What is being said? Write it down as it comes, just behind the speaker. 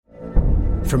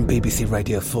From BBC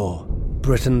Radio 4,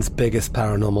 Britain's biggest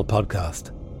paranormal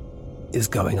podcast is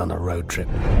going on a road trip.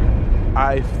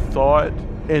 I thought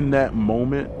in that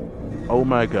moment, oh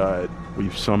my God,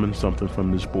 we've summoned something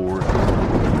from this board.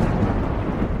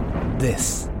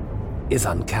 This is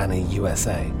Uncanny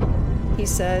USA. He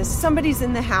says, somebody's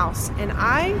in the house, and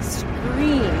I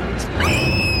screamed.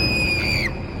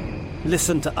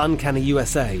 Listen to Uncanny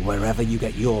USA wherever you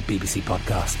get your BBC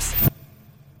podcasts,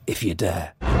 if you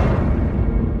dare.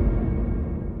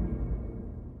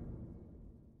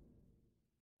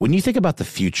 When you think about the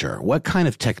future, what kind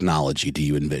of technology do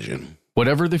you envision?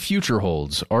 Whatever the future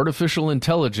holds, artificial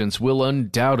intelligence will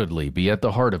undoubtedly be at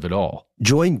the heart of it all.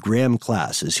 Join Graham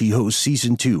Class as he hosts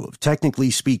Season 2 of Technically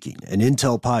Speaking, an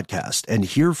Intel podcast, and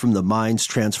hear from the minds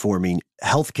transforming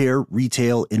healthcare,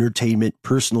 retail, entertainment,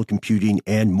 personal computing,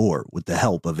 and more with the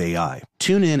help of AI.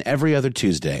 Tune in every other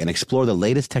Tuesday and explore the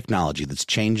latest technology that's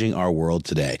changing our world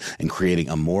today and creating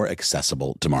a more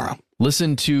accessible tomorrow.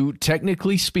 Listen to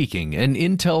Technically Speaking, an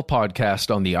Intel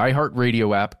podcast on the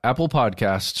iHeartRadio app, Apple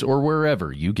Podcasts, or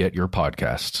wherever you get your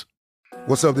podcasts.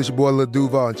 What's up, this your boy Lil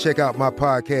Duval, and check out my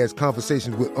podcast,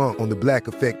 Conversations with Unc, on the Black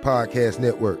Effect Podcast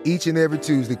Network. Each and every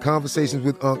Tuesday, Conversations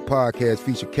with Unc podcast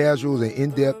feature casual and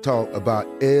in-depth talk about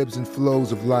ebbs and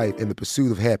flows of life and the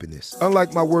pursuit of happiness.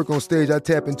 Unlike my work on stage, I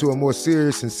tap into a more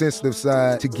serious and sensitive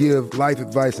side to give life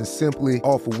advice and simply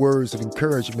offer words of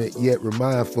encouragement, yet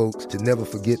remind folks to never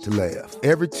forget to laugh.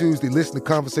 Every Tuesday, listen to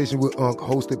Conversations with Unc,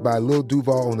 hosted by Lil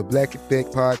Duval on the Black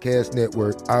Effect Podcast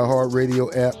Network,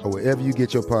 iHeartRadio app, or wherever you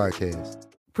get your podcasts.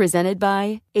 Presented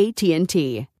by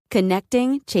AT&T.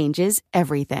 Connecting changes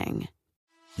everything.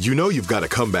 You know you've got a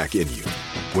comeback in you.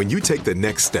 When you take the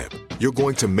next step, you're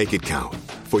going to make it count.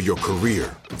 For your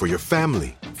career, for your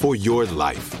family, for your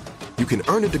life. You can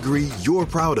earn a degree you're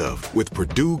proud of with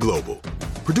Purdue Global.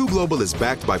 Purdue Global is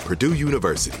backed by Purdue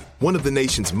University, one of the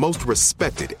nation's most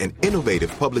respected and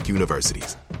innovative public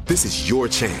universities. This is your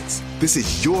chance. This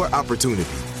is your opportunity.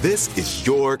 This is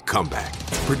your comeback.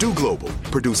 Purdue Global,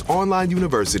 Purdue's online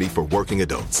university for working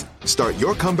adults. Start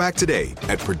your comeback today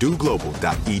at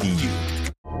purdueglobal.edu.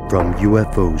 From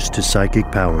UFOs to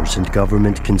psychic powers and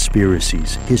government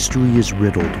conspiracies, history is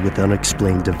riddled with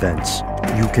unexplained events.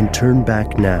 You can turn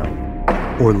back now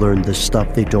or learn the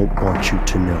stuff they don't want you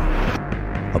to know.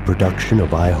 A production of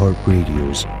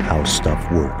iHeartRadio's How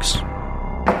Stuff Works.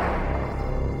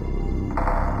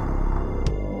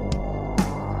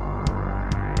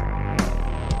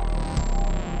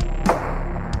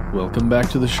 Welcome back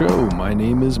to the show. My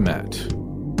name is Matt.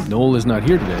 Noel is not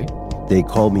here today. They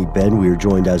call me Ben. We are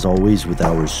joined, as always, with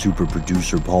our super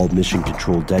producer, Paul, Mission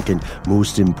Control Deck, and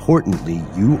most importantly,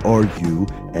 you are you,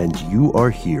 and you are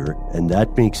here, and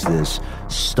that makes this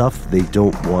stuff they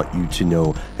don't want you to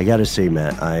know. I gotta say,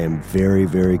 Matt, I am very,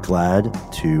 very glad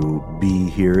to be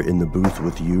here in the booth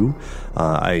with you.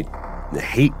 I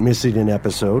hate missing an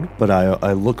episode, but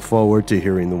I look forward to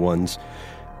hearing the ones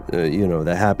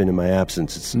that happen in my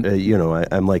absence. It's,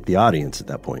 I'm like the audience at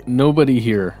that point. Nobody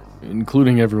here,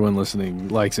 including everyone listening,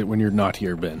 likes it when you're not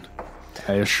here, Ben.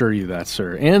 I assure you that,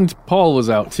 sir. And Paul was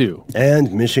out, too.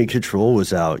 And Mission Control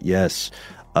was out, yes.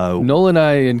 Noel and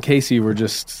I and Casey were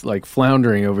just,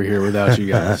 floundering over here without you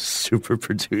guys. Super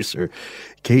producer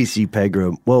Casey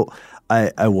Pegram. Well,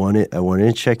 I wanted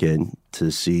to check in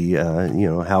to see,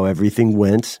 how everything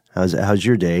went. How's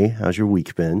your day? How's your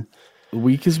week been? The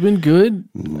week has been good.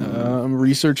 I'm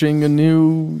researching a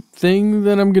new thing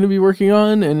that I'm going to be working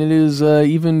on, and it is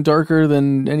even darker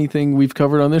than anything we've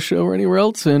covered on this show or anywhere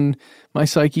else, and my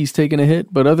psyche's taken a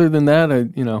hit. But other than that,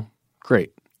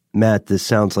 great. Matt, this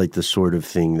sounds like the sort of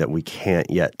thing that we can't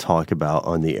yet talk about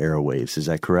on the airwaves. Is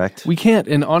that correct? We can't,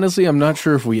 and honestly, I'm not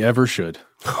sure if we ever should.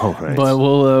 All right. But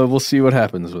we'll see what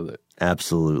happens with it.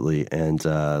 Absolutely. And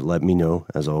let me know,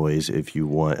 as always, if you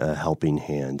want a helping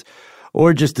hand.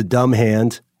 Or just a dumb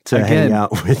hand to hang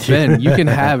out with you. Ben, you can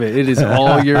have it. It is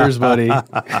all yours, buddy.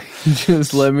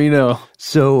 Just let me know.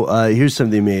 So here's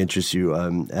something that may interest you.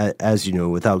 As you know,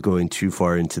 without going too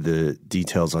far into the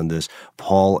details on this,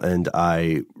 Paul and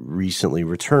I recently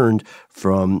returned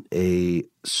from a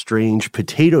strange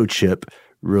potato chip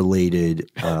related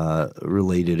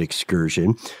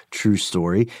excursion. True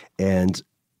story. And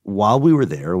while we were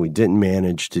there, we didn't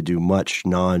manage to do much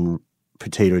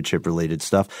potato chip related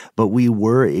stuff, but we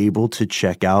were able to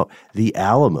check out the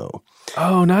Alamo.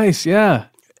 Oh, nice. Yeah.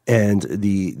 And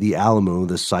the Alamo,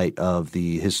 the site of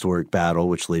the historic battle,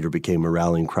 which later became a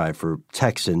rallying cry for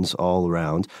Texans all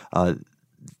around.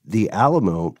 The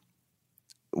Alamo,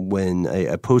 when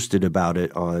I posted about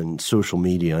it on social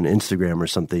media, on Instagram or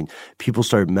something, people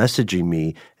started messaging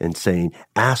me and saying,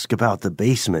 ask about the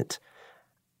basement.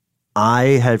 I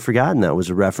had forgotten that was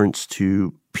a reference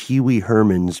to Pee Wee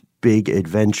Herman's Big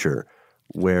Adventure,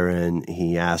 wherein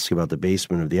he asks about the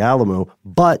basement of the Alamo,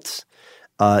 but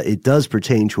it does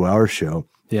pertain to our show.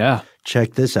 Yeah.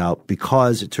 Check this out,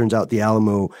 because it turns out the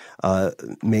Alamo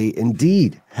may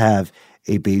indeed have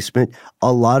a basement.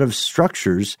 A lot of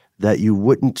structures that you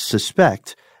wouldn't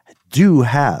suspect do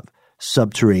have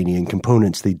subterranean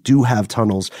components. They do have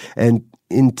tunnels. And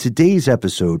in today's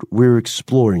episode, we're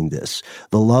exploring this.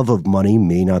 The love of money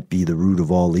may not be the root of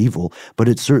all evil, but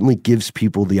it certainly gives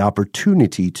people the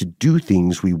opportunity to do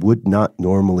things we would not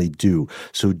normally do.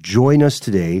 So join us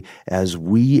today as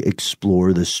we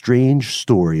explore the strange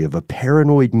story of a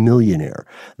paranoid millionaire,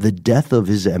 the death of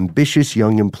his ambitious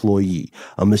young employee,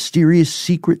 a mysterious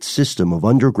secret system of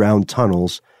underground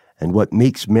tunnels, and what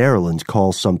makes Maryland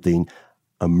call something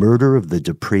a murder of the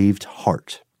depraved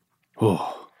heart.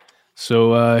 Oh.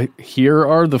 So here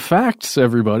are the facts,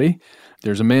 everybody.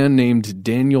 There's a man named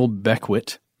Daniel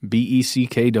Beckwith,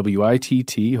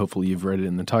 Beckwitt. Hopefully you've read it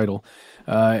in the title.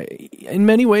 In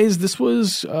many ways, this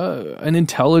was an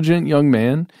intelligent young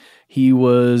man. He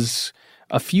was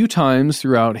a few times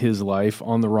throughout his life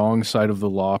on the wrong side of the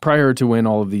law prior to when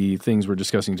all of the things we're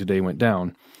discussing today went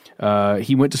down.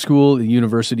 He went to school at the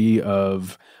University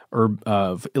of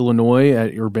Illinois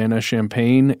at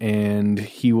Urbana-Champaign, and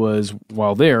he was,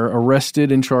 while there,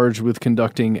 arrested and charged with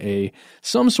conducting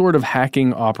some sort of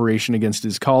hacking operation against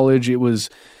his college. It was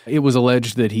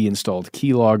alleged that he installed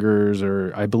keyloggers,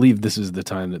 or I believe this is the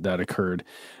time that occurred,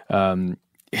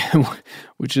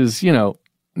 which is,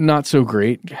 not so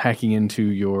great, hacking into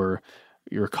your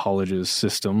college's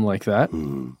system like that.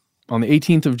 On the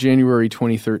 18th of January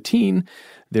 2013,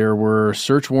 there were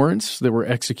search warrants that were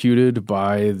executed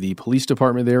by the police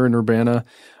department there in Urbana.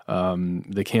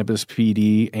 The campus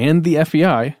PD and the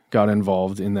FBI got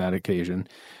involved in that occasion.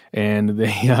 And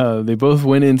they both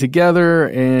went in together,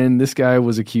 and this guy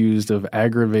was accused of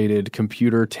aggravated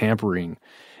computer tampering.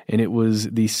 And it was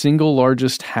the single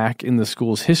largest hack in the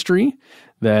school's history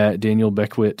that Daniel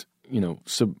Beckwith,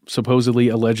 supposedly,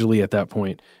 allegedly at that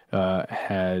point,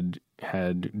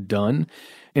 had done.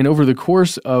 And over the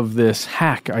course of this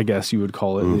hack, I guess you would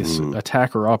call it, this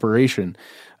attack or operation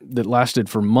that lasted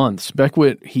for months,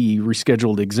 Beckwith, he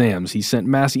rescheduled exams. He sent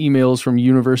mass emails from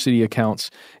university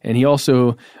accounts, and he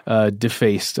also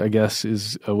defaced, I guess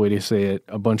is a way to say it,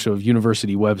 a bunch of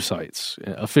university websites,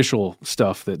 official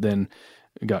stuff that then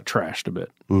got trashed a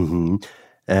bit.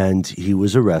 And he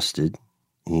was arrested.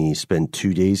 He spent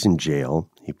 2 days in jail.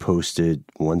 He posted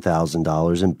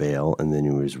 $1,000 in bail, and then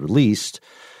he was released.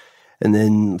 And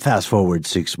then fast forward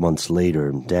 6 months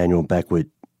later, Daniel Beckwith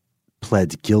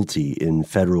pled guilty in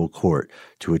federal court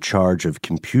to a charge of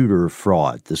computer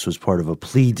fraud. This was part of a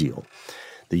plea deal.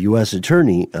 The U.S.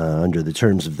 attorney, under the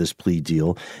terms of this plea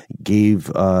deal,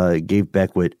 gave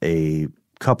Beckwith a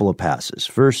couple of passes.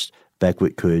 First,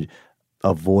 Beckwith could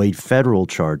avoid federal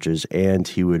charges, and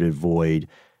he would avoid,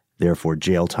 therefore,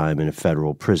 jail time in a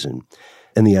federal prison.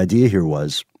 And the idea here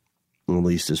was, at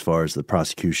least as far as the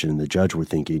prosecution and the judge were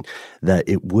thinking, that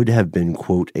it would have been,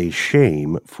 quote, a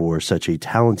shame for such a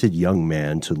talented young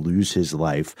man to lose his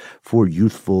life for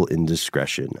youthful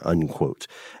indiscretion, unquote.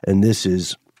 And this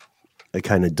is a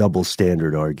kind of double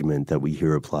standard argument that we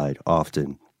hear applied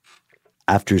often.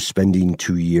 After spending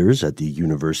 2 years at the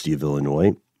University of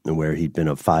Illinois, where he'd been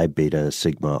a Phi Beta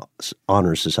Sigma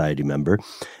Honor Society member,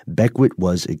 Beckwith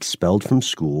was expelled from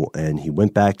school, and he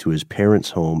went back to his parents'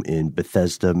 home in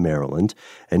Bethesda, Maryland,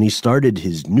 and he started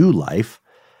his new life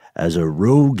as a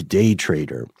rogue day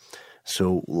trader.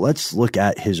 So let's look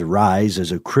at his rise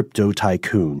as a crypto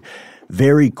tycoon.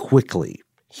 Very quickly,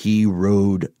 he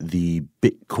rode the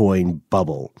Bitcoin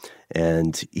bubble,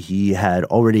 and he had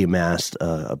already amassed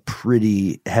a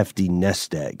pretty hefty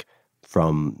nest egg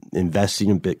from investing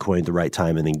in Bitcoin at the right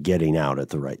time and then getting out at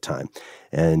the right time.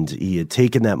 And he had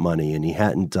taken that money and he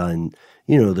hadn't done,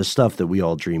 the stuff that we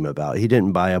all dream about. He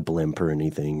didn't buy a blimp or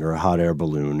anything or a hot air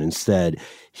balloon. Instead,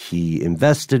 he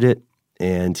invested it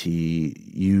and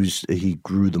he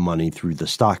grew the money through the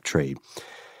stock trade.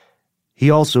 He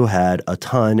also had a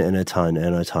ton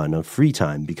of free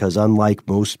time because unlike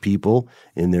most people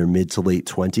in their mid to late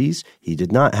 20s, he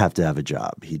did not have to have a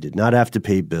job. He did not have to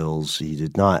pay bills. He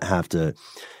did not have to,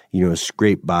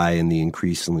 scrape by in the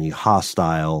increasingly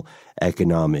hostile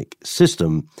economic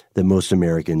system that most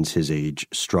Americans his age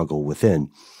struggle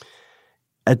within.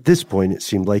 At this point, it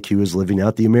seemed like he was living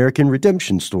out the American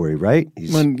redemption story, right?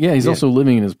 He's also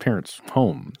living in his parents'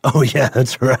 home. Oh, yeah,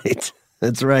 that's right.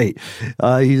 That's right.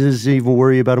 He doesn't even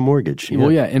worry about a mortgage. Yeah.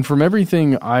 Well, yeah. And from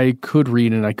everything I could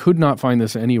read, and I could not find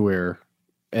this anywhere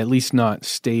at least not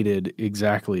stated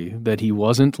exactly that he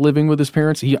wasn't living with his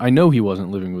parents. I know he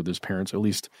wasn't living with his parents, at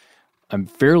least I'm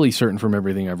fairly certain from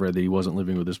everything I've read that he wasn't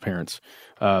living with his parents.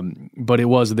 But it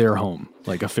was their home,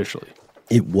 like officially.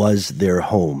 It was their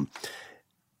home.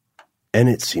 And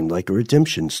it seemed like a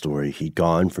redemption story. He'd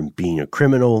gone from being a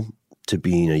criminal to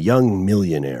being a young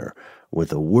millionaire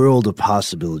with a world of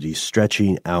possibilities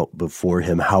stretching out before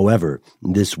him. However,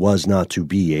 this was not to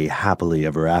be a happily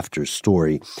ever after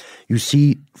story. You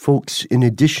see, folks, in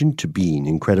addition to being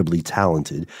incredibly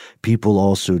talented, people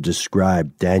also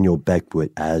described Daniel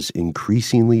Beckwith as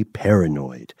increasingly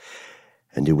paranoid.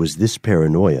 And it was this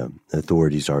paranoia,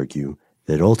 authorities argue,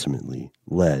 that ultimately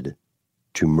led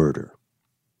to murder.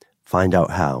 Find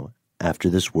out how after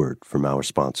this word from our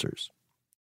sponsors.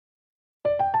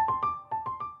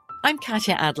 I'm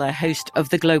Katya Adler, host of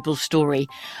The Global Story.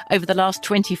 Over the last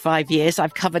 25 years,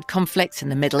 I've covered conflicts in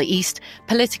the Middle East,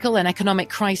 political and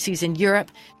economic crises in Europe,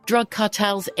 drug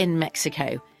cartels in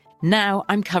Mexico. Now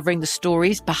I'm covering the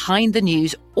stories behind the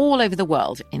news all over the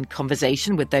world in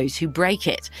conversation with those who break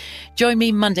it. Join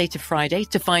me Monday to Friday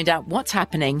to find out what's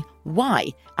happening, why,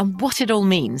 and what it all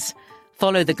means.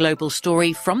 Follow The Global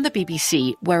Story from the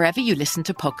BBC wherever you listen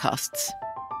to podcasts.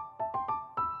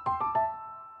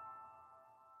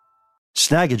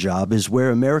 Snagajob is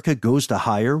where America goes to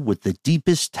hire with the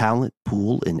deepest talent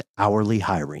pool in hourly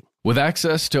hiring. With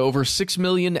access to over 6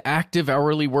 million active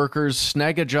hourly workers,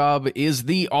 Snagajob is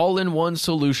the all-in-one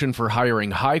solution for hiring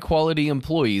high-quality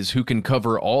employees who can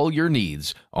cover all your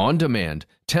needs, on demand,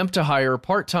 temp to hire,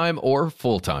 part-time or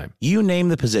full-time. You name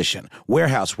the position: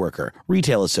 warehouse worker,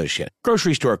 retail associate,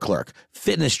 grocery store clerk,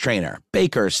 fitness trainer,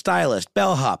 baker, stylist,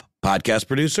 bellhop, podcast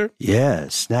producer. Yeah,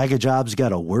 Snagajob's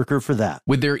got a worker for that.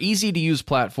 With their easy-to-use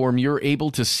platform, you're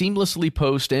able to seamlessly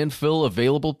post and fill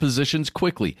available positions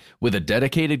quickly with a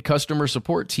dedicated customer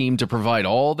support team to provide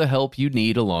all the help you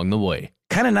need along the way.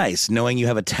 Kind of nice knowing you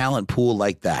have a talent pool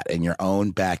like that in your own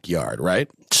backyard, right?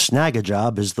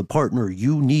 Snagajob is the partner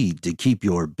you need to keep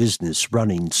your business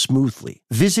running smoothly.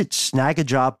 Visit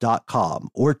snagajob.com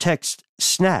or text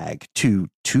SNAG to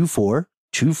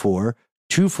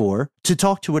 242424 to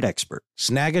talk to an expert.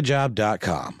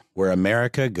 Snagajob.com, where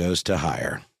America goes to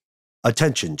hire.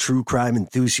 Attention, true crime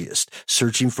enthusiast.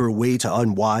 Searching for a way to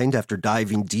unwind after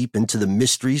diving deep into the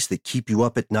mysteries that keep you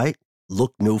up at night?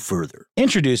 Look no further.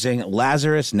 Introducing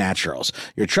Lazarus Naturals,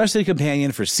 your trusted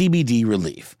companion for CBD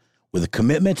relief. With a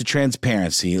commitment to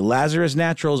transparency, Lazarus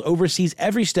Naturals oversees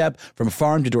every step from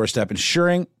farm to doorstep,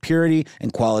 ensuring purity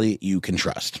and quality you can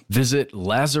trust. Visit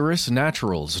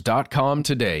LazarusNaturals.com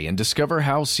today and discover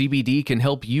how CBD can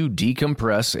help you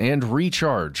decompress and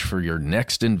recharge for your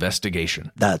next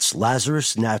investigation. That's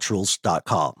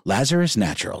LazarusNaturals.com. Lazarus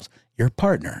Naturals, your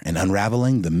partner in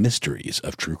unraveling the mysteries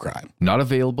of true crime. Not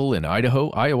available in Idaho,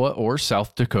 Iowa, or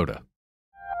South Dakota.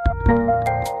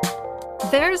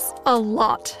 There's a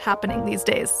lot happening these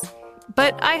days,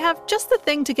 but I have just the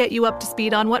thing to get you up to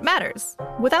speed on what matters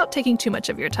without taking too much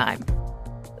of your time.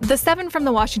 The 7 from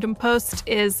the Washington Post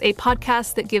is a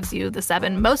podcast that gives you the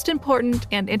 7 most important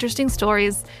and interesting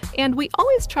stories, and we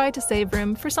always try to save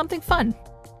room for something fun.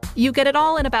 You get it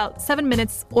all in about 7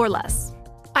 minutes or less.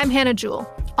 I'm Hannah Jewell.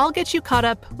 I'll get you caught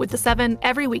up with the 7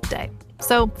 every weekday.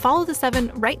 So follow the 7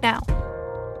 right now.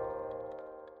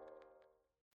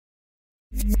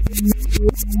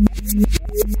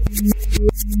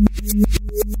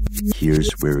 Here's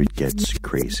where it gets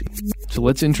crazy. So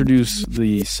let's introduce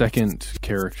the second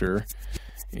character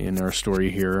in our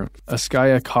story here,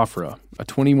 Askaya Kafra, a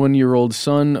 21-year-old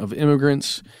son of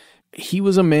immigrants. He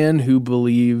was a man who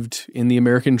believed in the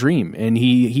American dream, and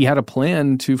he had a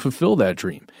plan to fulfill that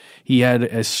dream. He had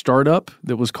a startup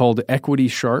that was called Equity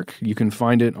Shark. You can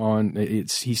find it on,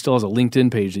 he still has a LinkedIn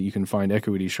page that you can find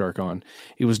Equity Shark on.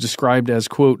 It was described as,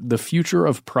 quote, the future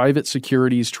of private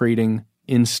securities trading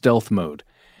in stealth mode.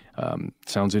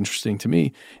 Sounds interesting to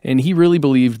me. And he really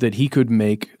believed that he could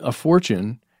make a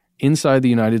fortune inside the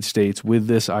United States with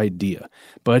this idea.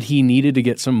 But he needed to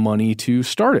get some money to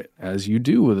start it, as you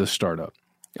do with a startup.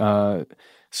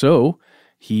 So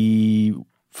he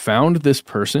found this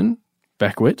person,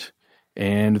 Beckwith,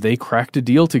 and they cracked a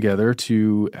deal together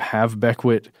to have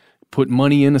Beckwith put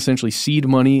money in, essentially seed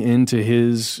money into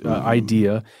his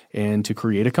idea and to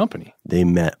create a company. They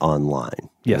met online.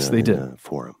 Yes, they did. In a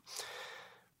forum.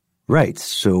 Right.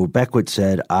 So Beckwith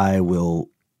said, I will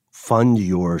fund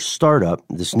your startup,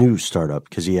 this new startup,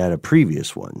 because he had a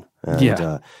previous one.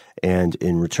 And, and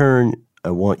in return,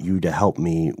 I want you to help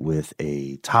me with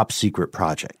a top secret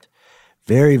project.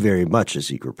 Very, very much a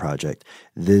secret project.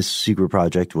 This secret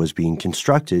project was being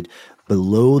constructed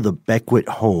below the Beckwith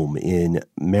home in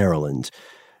Maryland.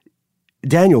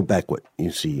 Daniel Beckwith,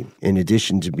 you see, in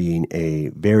addition to being a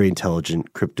very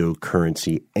intelligent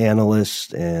cryptocurrency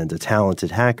analyst and a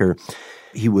talented hacker,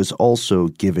 he was also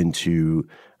given to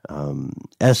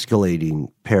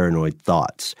escalating paranoid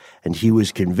thoughts. And he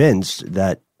was convinced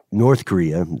that North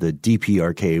Korea, the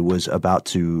DPRK, was about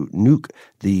to nuke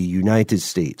the United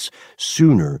States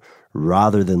sooner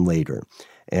rather than later.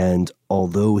 And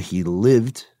although he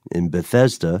lived in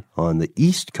Bethesda on the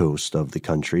east coast of the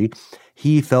country,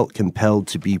 he felt compelled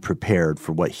to be prepared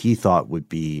for what he thought would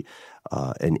be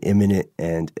an imminent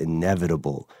and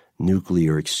inevitable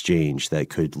nuclear exchange that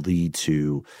could lead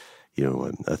to,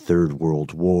 a third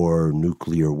world war,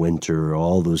 nuclear winter,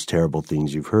 all those terrible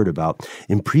things you've heard about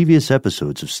in previous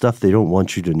episodes of Stuff They Don't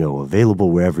Want You to Know,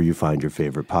 available wherever you find your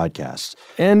favorite podcasts.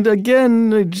 And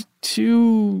again,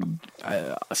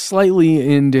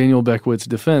 slightly in Daniel Beckwith's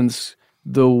defense,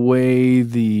 the way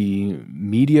the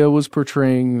media was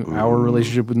portraying our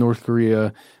relationship with North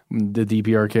Korea, the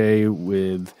DPRK,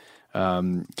 with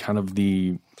kind of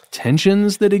the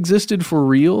tensions that existed for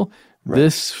real,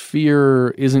 this fear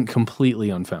isn't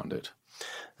completely unfounded.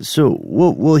 So,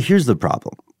 well, here's the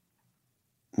problem.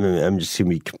 I'm just going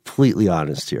to be completely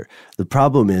honest here. The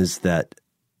problem is that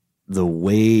the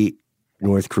way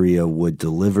North Korea would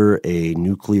deliver a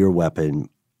nuclear weapon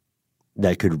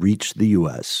that could reach the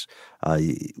U.S.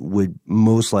 Would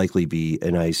most likely be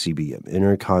an ICBM,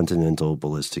 Intercontinental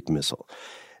Ballistic Missile.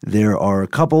 There are a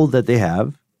couple that they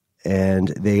have, and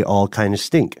they all kind of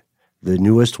stink. The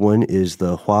newest one is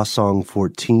the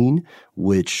Hwasong-14,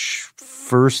 which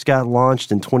first got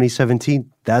launched in 2017.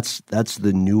 That's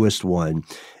the newest one,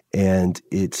 and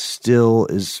it still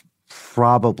is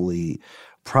probably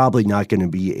not going to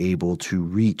be able to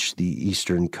reach the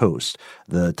eastern coast.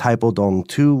 The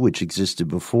Taepodong-2, which existed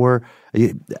before,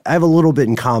 I have a little bit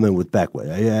in common with Beckwith.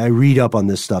 I read up on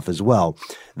this stuff as well.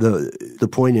 The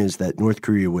point is that North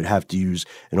Korea would have to use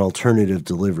an alternative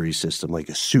delivery system, like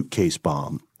a suitcase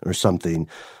bomb or something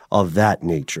of that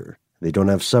nature. They don't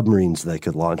have submarines that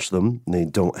could launch them. They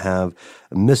don't have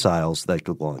missiles that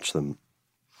could launch them.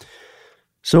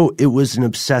 So it was an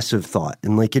obsessive thought.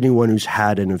 And like anyone who's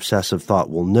had an obsessive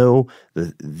thought will know,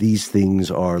 that these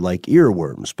things are like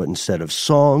earworms, but instead of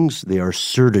songs, they are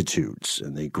certitudes.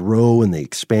 And they grow and they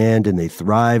expand and they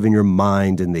thrive in your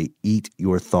mind and they eat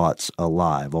your thoughts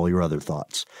alive, all your other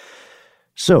thoughts.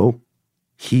 So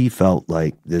he felt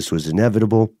like this was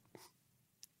inevitable,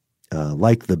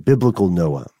 like the biblical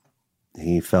Noah.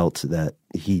 He felt that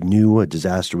he knew a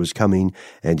disaster was coming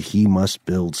and he must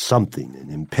build something, an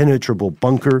impenetrable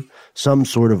bunker, some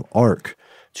sort of ark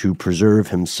to preserve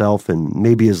himself and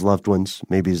maybe his loved ones,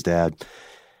 maybe his dad.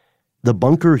 The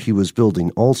bunker he was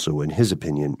building also, in his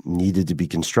opinion, needed to be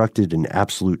constructed in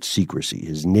absolute secrecy.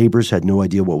 His neighbors had no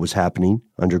idea what was happening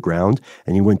underground,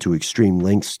 and he went to extreme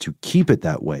lengths to keep it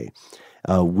that way.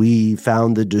 We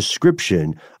found the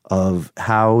description of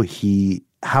how he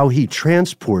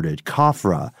transported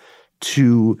Khafra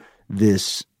to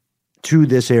this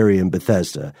area in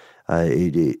Bethesda.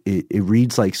 It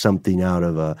reads like something out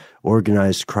of a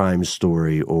organized crime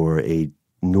story or a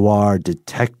noir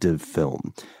detective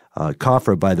film.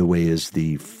 Khafra, by the way, is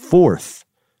the fourth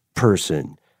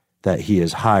person that he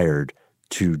has hired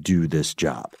to do this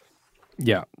job.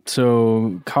 Yeah.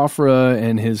 So Khafra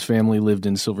and his family lived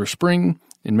in Silver Spring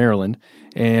in Maryland,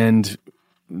 and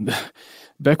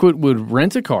Beckwith would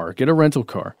rent a car, get a rental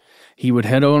car. He would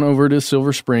head on over to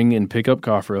Silver Spring and pick up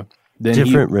Khafra. Then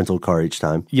different rental car each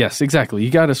time. Yes, exactly.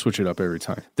 You got to switch it up every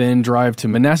time. Then drive to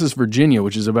Manassas, Virginia,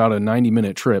 which is about a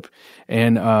 90-minute trip.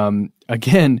 And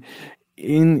again,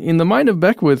 in the mind of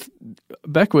Beckwith,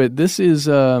 this is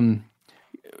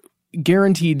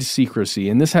guaranteed secrecy,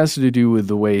 and this has to do with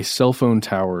the way cell phone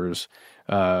towers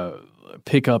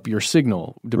pick up your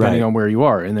signal depending on where you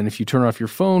are. And then if you turn off your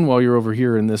phone while you're over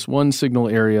here in this one signal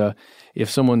area, if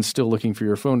someone's still looking for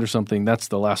your phone or something, that's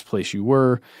the last place you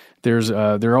were. There's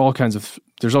all kinds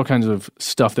of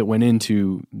stuff that went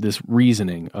into this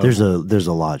reasoning. There's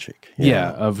a logic.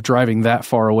 Yeah, of driving that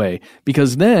far away.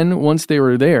 Because then once they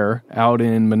were there out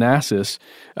in Manassas,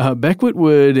 Beckwith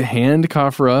would hand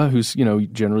Khafra, who's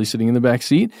generally sitting in the back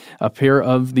seat, a pair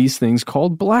of these things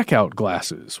called blackout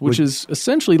glasses, which is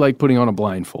essentially like putting on a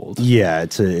blindfold. Yeah,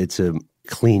 it's a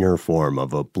cleaner form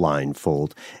of a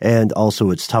blindfold, and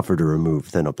also it's tougher to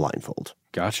remove than a blindfold.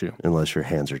 Got you. Unless your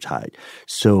hands are tied.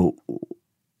 So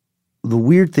the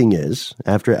weird thing is,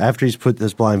 after he's put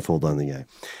this blindfold on the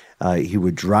guy, he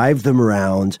would drive them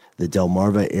around the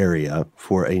Delmarva area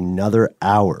for another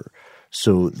hour.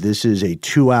 So this is a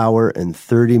 2-hour and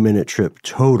 30-minute trip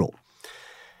total.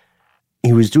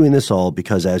 He was doing this all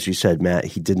because, as you said, Matt,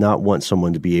 he did not want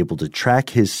someone to be able to track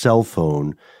his cell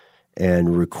phone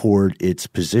and record its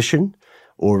position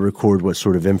or record what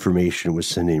sort of information it was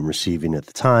sending and receiving at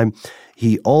the time.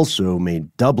 He also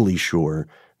made doubly sure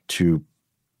to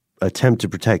attempt to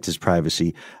protect his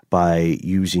privacy by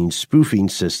using spoofing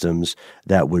systems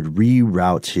that would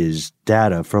reroute his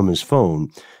data from his phone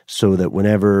so that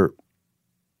whenever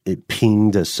it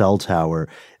pinged a cell tower,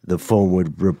 the phone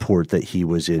would report that he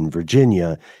was in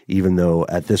Virginia, even though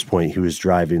at this point he was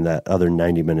driving that other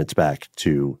 90 minutes back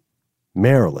to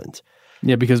Maryland.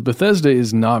 Yeah, because Bethesda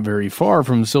is not very far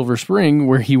from Silver Spring,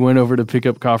 where he went over to pick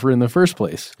up Khafre in the first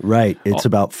place. Right. It's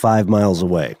about 5 miles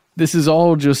away. This is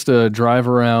all just a drive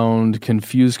around,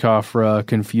 confuse Khafre,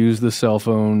 confuse the cell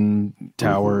phone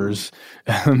towers.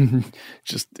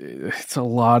 It's a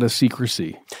lot of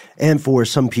secrecy. And for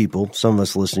some people, some of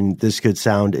us listening, this could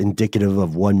sound indicative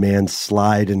of one man's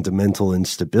slide into mental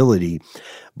instability.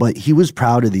 But he was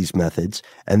proud of these methods,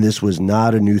 and this was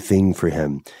not a new thing for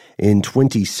him. In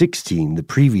 2016, the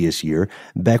previous year,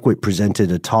 Beckwith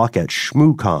presented a talk at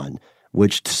ShmooCon,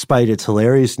 which, despite its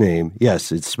hilarious name,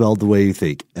 yes, it's spelled the way you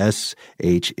think,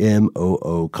 SHMOO-Con,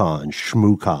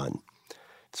 ShmooCon.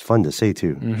 It's fun to say,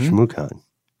 too, ShmooCon.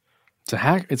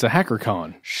 It's a hacker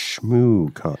con.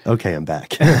 ShmooCon. Okay, I'm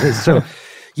back. So,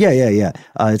 yeah.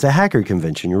 It's a hacker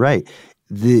convention, you're right.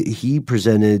 He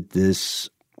presented this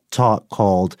talk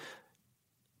called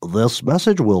 "This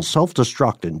Message Will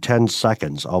Self-Destruct in 10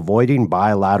 Seconds, Avoiding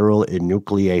Bilateral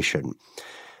Enucleation."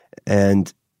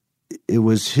 And it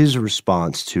was his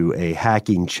response to a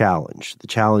hacking challenge. The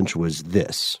challenge was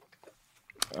this.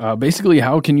 Basically,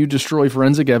 how can you destroy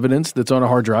forensic evidence that's on a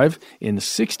hard drive in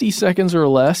 60 seconds or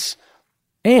less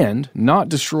and not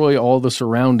destroy all the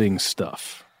surrounding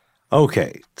stuff?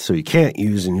 Okay, so you can't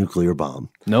use a nuclear bomb.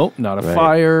 Nope, not a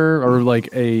fire or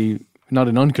not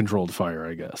an uncontrolled fire,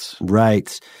 I guess.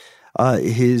 Right.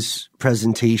 His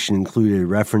presentation included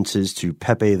references to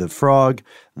Pepe the Frog,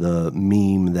 the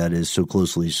meme that is so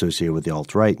closely associated with the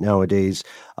alt-right nowadays,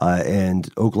 and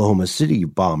Oklahoma City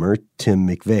bomber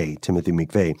Timothy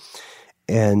McVeigh.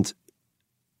 And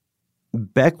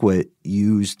Beckwith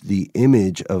used the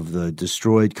image of the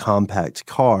destroyed compact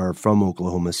car from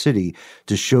Oklahoma City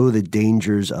to show the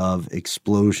dangers of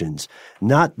explosions,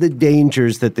 not the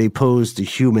dangers that they pose to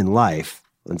human life.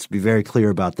 Let's be very clear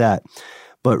about that.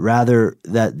 But rather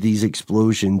that these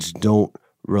explosions don't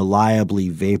reliably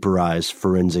vaporize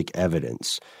forensic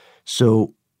evidence.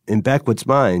 So in Beckwith's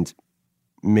mind,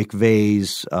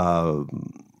 McVeigh's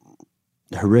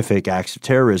horrific acts of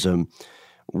terrorism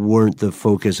weren't the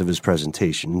focus of his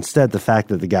presentation. Instead, the fact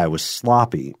that the guy was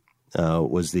sloppy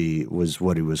was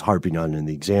what he was harping on in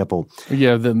the example.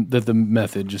 Yeah, that the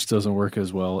method just doesn't work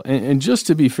as well. And just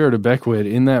to be fair to Beckwith,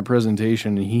 in that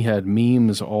presentation, he had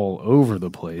memes all over the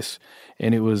place.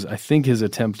 And it was, I think, his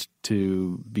attempt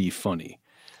to be funny.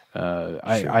 Sure.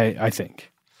 I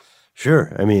think.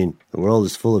 Sure. I mean, the world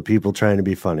is full of people trying to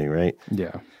be funny, right?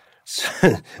 Yeah.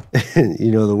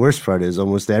 The worst part is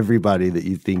almost everybody that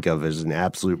you think of as an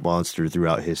absolute monster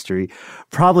throughout history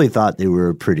probably thought they were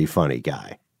a pretty funny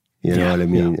guy. You know what I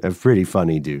mean? Yeah. A pretty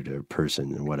funny dude or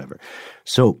person and whatever.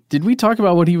 So, did we talk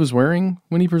about what he was wearing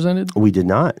when he presented? We did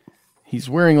not. He's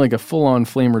wearing like a full-on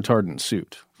flame retardant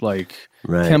suit, like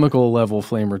chemical level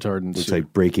flame retardant suit. It's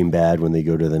like Breaking Bad when they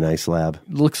go to the nice lab.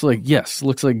 Looks like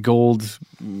gold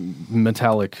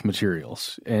metallic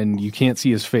materials. And you can't see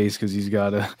his face because he's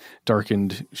got a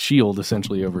darkened shield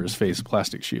essentially over his face,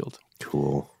 plastic shield.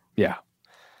 Cool. Yeah.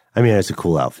 I mean, it's a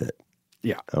cool outfit.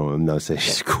 Yeah. I'm not saying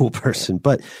he's a cool person,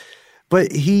 but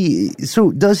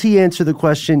so does he answer the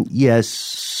question? Yes,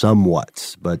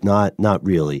 somewhat, but not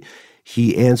really.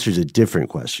 He answers a different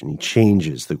question. He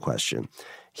changes the question.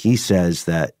 He says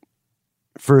that,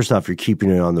 first off, you're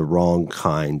keeping it on the wrong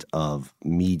kind of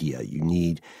media. You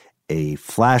need a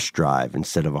flash drive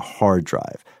instead of a hard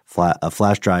drive. A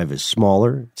flash drive is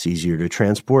smaller, it's easier to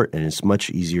transport, and it's much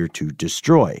easier to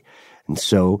destroy. And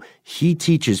so he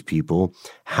teaches people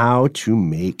how to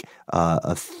make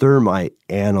a thermite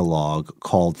analog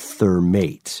called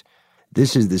thermate.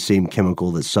 This is the same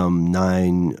chemical that some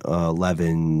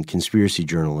 9/11 conspiracy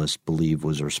journalists believe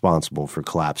was responsible for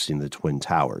collapsing the Twin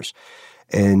Towers.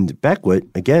 And Beckwith,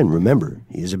 again, remember,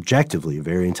 he is objectively a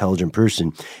very intelligent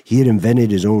person. He had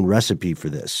invented his own recipe for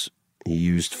this. He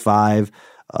used 5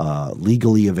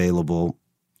 legally available,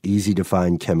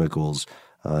 easy-to-find chemicals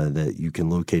that you can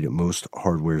locate at most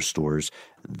hardware stores.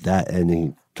 And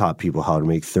he taught people how to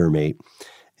make thermate.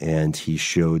 And he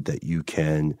showed that you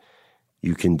can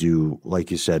do,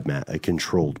 like you said, Matt, a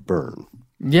controlled burn.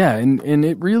 Yeah, and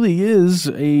it really is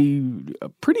a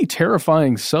pretty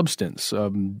terrifying substance.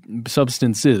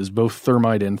 Substances, both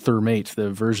thermite and thermate,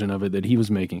 the version of it that he was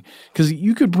making. Because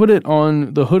you could put it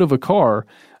on the hood of a car,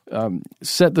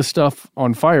 set the stuff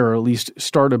on fire, or at least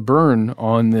start a burn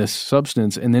on this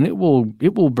substance, and then it will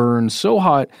burn so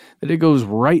hot that it goes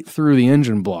right through the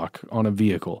engine block on a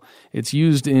vehicle. It's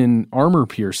used in armor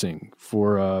piercing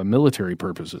for military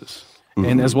purposes,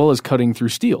 and as well as cutting through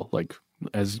steel. Like,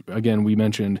 as again we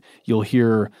mentioned, you'll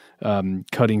hear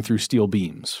cutting through steel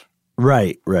beams.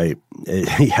 Right.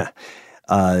 Yeah.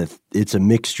 It's a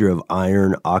mixture of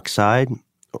iron oxide,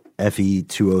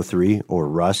 Fe2O3, or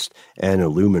rust, and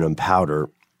aluminum powder.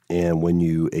 And when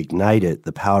you ignite it,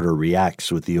 the powder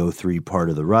reacts with the O3 part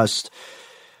of the rust,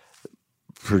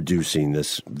 producing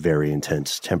this very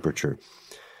intense temperature.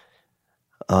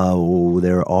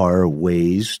 There are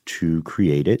ways to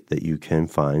create it that you can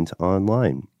find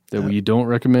online. That we don't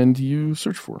recommend you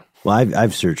search for. Well,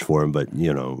 I've searched for them, but,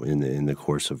 in the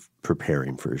course of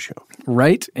preparing for a show.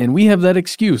 Right, and we have that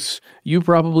excuse. You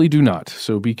probably do not,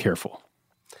 so be careful.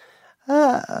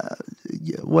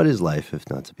 What is life if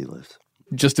not to be lived?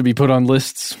 Just to be put on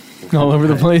lists all over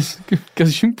the place?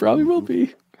 Because you probably will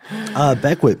be.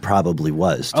 Beckwith probably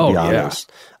was, to be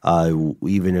honest.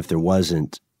 Even if there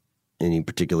wasn't any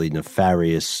particularly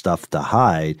nefarious stuff to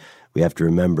hide, we have to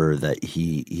remember that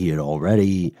he had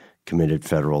already committed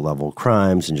federal level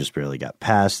crimes and just barely got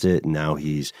past it. And now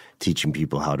he's teaching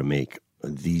people how to make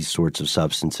these sorts of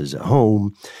substances at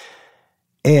home.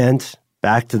 And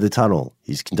back to the tunnel.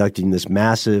 He's conducting this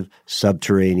massive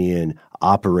subterranean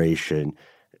operation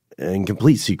in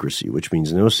complete secrecy, which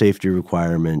means no safety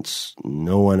requirements.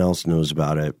 No one else knows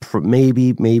about it.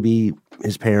 Maybe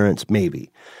his parents,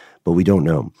 maybe, but we don't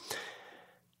know.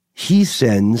 He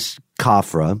sends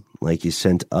Khafra, like he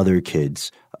sent other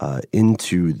kids,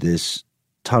 into this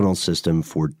tunnel system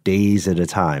for days at a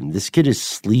time. This kid is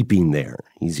sleeping there.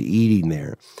 He's eating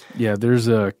there. Yeah, there's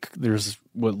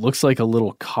what looks like a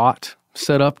little cot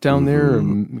set up down there,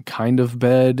 a kind of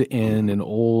bed, and an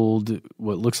old,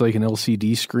 what looks like an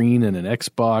LCD screen and an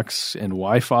Xbox and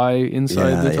Wi-Fi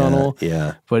inside the tunnel.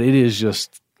 Yeah. But it is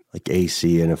just like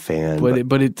AC and a fan.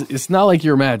 But it's not like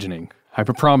you're imagining. I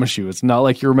promise you, it's not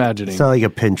like you're imagining. It's not like a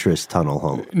Pinterest tunnel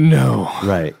home. No.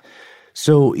 Right.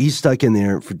 So he's stuck in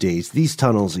there for days. These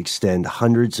tunnels extend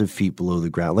hundreds of feet below the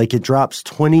ground. Like it drops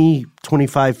 20,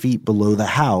 25 feet below the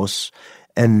house,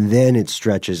 and then it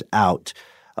stretches out,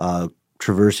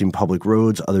 traversing public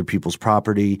roads, other people's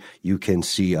property. You can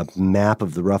see a map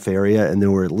of the rough area, and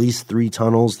there were at least 3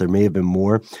 tunnels. There may have been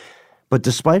more. But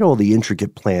despite all the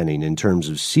intricate planning in terms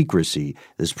of secrecy,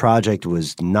 this project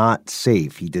was not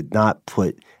safe. He did not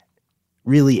put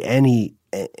really any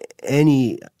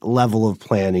level of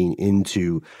planning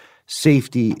into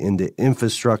safety, into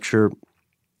infrastructure,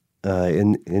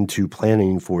 into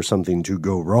planning for something to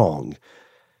go wrong.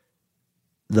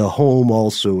 The home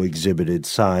also exhibited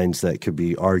signs that could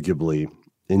be arguably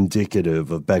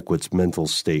indicative of Beckwith's mental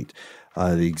state.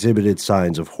 They exhibited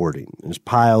signs of hoarding. There's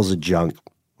piles of junk,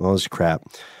 all this crap,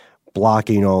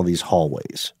 blocking all these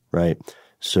hallways, right?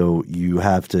 So you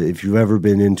have to, if you've ever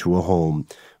been into a home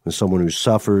with someone who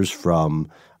suffers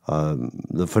from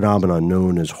the phenomenon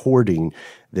known as hoarding,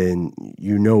 then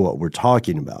you know what we're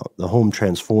talking about. The home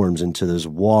transforms into this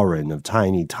warren of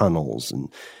tiny tunnels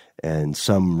and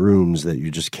some rooms that you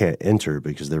just can't enter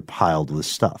because they're piled with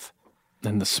stuff.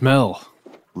 And the smell.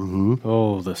 Mm-hmm.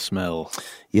 Oh, the smell.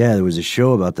 Yeah, there was a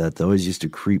show about that that always used to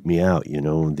creep me out,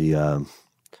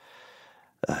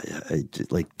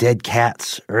 like dead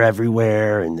cats are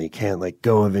everywhere and they can't let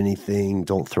go of anything.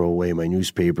 Don't throw away my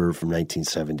newspaper from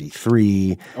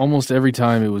 1973. Almost every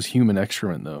time it was human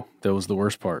excrement, though. That was the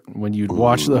worst part. When you'd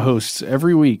watch the hosts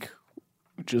every week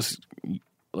just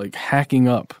like hacking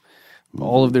up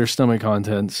all of their stomach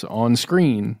contents on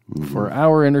screen for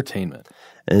our entertainment.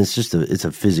 And it's just it's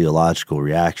a physiological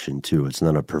reaction too. It's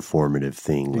not a performative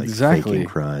thing like faking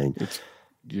crying.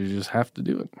 You just have to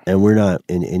do it. And we're not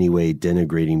in any way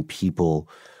denigrating people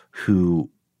who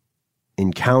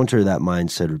encounter that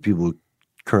mindset or people who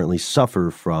currently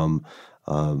suffer from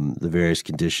the various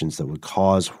conditions that would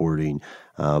cause hoarding.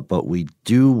 But we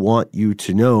do want you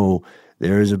to know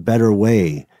there is a better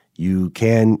way. You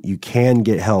can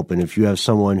get help. And if you have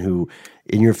someone who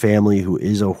in your family who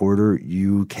is a hoarder,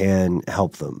 you can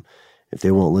help them. If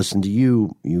they won't listen to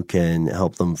you, you can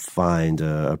help them find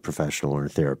a professional or a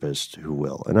therapist who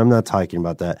will. And I'm not talking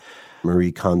about that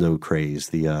Marie Kondo craze,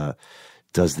 the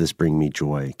does this bring me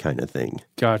joy kind of thing.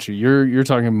 Gotcha. You're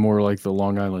talking more like the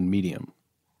Long Island Medium.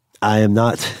 I am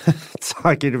not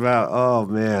talking about, oh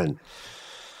man.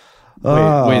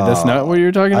 Wait, that's not what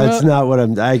you're talking about? That's not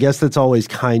what I guess that's always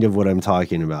kind of what I'm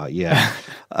talking about, yeah.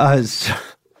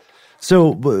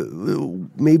 So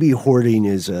maybe hoarding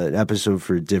is an episode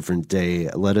for a different day.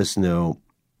 Let us know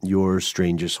your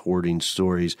strangest hoarding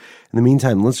stories. In the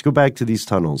meantime, let's go back to these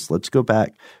tunnels. Let's go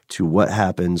back to what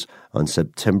happens on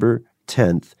September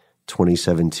 10th,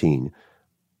 2017.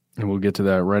 And we'll get to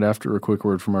that right after a quick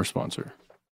word from our sponsor.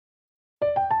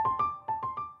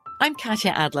 I'm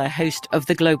Katya Adler, host of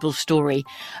The Global Story.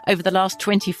 Over the last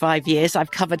 25 years, I've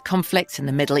covered conflicts in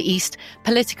the Middle East,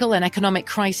 political and economic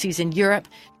crises in Europe,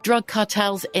 drug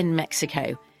cartels in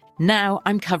Mexico. Now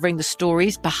I'm covering the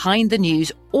stories behind the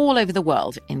news all over the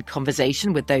world in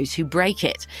conversation with those who break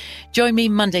it. Join me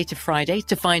Monday to Friday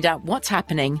to find out what's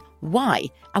happening, why,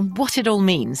 and what it all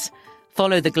means.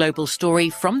 Follow The Global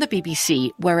Story from the BBC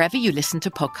wherever you listen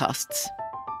to podcasts.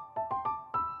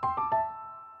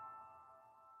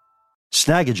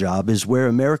 Snagajob is where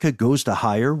America goes to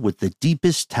hire with the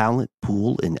deepest talent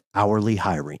pool in hourly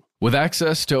hiring. With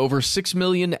access to over 6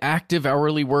 million active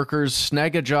hourly workers,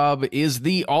 Snagajob is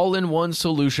the all-in-one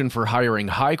solution for hiring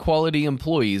high-quality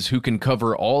employees who can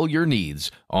cover all your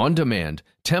needs, on demand,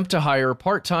 temp to hire,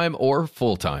 part-time or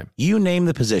full-time. You name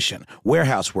the position: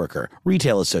 warehouse worker,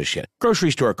 retail associate,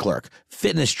 grocery store clerk,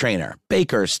 fitness trainer,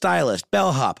 baker, stylist,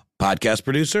 bellhop, podcast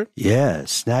producer? Yeah,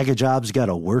 Snagajob's got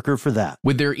a worker for that.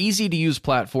 With their easy-to-use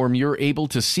platform, you're able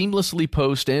to seamlessly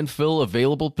post and fill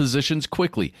available positions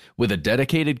quickly with a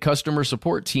dedicated customer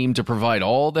support team to provide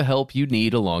all the help you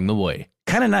need along the way.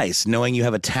 Kind of nice knowing you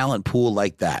have a talent pool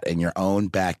like that in your own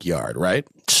backyard, right?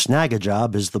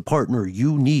 Snagajob is the partner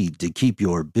you need to keep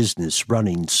your business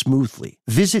running smoothly.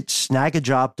 Visit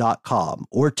snagajob.com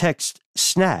or text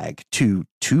SNAG to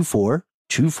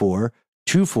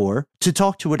 242424 to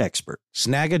talk to an expert.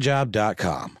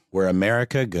 Snagajob.com, where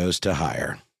America goes to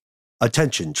hire.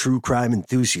 Attention, true crime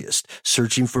enthusiast,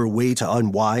 searching for a way to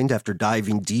unwind after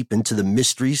diving deep into the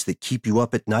mysteries that keep you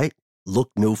up at night?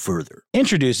 Look no further.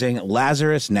 Introducing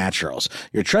Lazarus Naturals,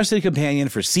 your trusted companion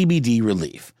for CBD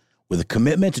relief. With a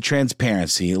commitment to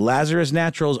transparency, Lazarus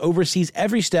Naturals oversees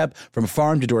every step from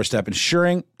farm to doorstep,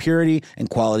 ensuring purity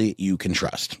and quality you can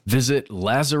trust. Visit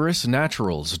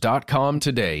LazarusNaturals.com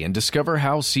today and discover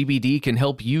how CBD can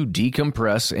help you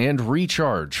decompress and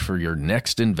recharge for your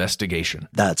next investigation.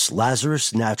 That's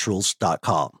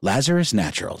LazarusNaturals.com. Lazarus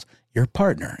Naturals, your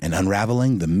partner in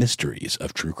unraveling the mysteries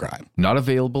of true crime. Not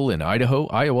available in Idaho,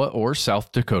 Iowa, or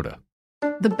South Dakota.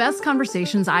 The best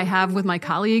conversations I have with my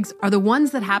colleagues are the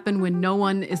ones that happen when no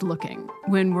one is looking,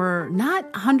 when we're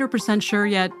not 100% sure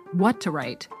yet what to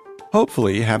write.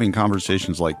 Hopefully, having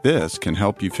conversations like this can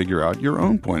help you figure out your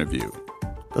own point of view.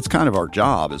 That's kind of our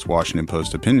job as Washington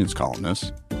Post opinions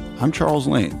columnists. I'm Charles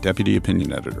Lane, Deputy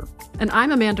Opinion Editor. And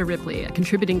I'm Amanda Ripley, a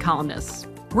contributing columnist.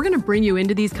 We're going to bring you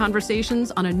into these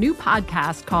conversations on a new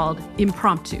podcast called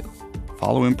Impromptu.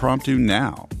 Follow Impromptu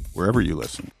now, wherever you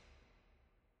listen.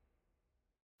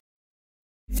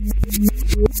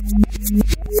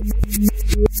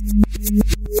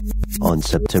 On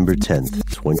September 10th,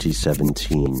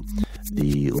 2017,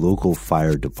 the local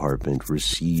fire department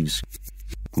receives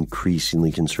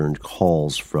increasingly concerned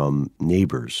calls from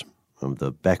neighbors of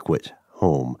the Beckwith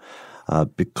home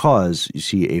because, you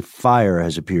see, a fire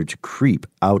has appeared to creep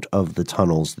out of the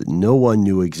tunnels that no one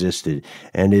knew existed,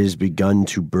 and it has begun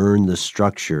to burn the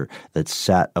structure that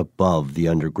sat above the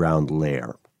underground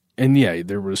lair. And yeah,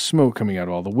 there was smoke coming out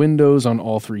of all the windows on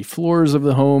all 3 floors of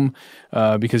the home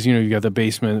because, you got the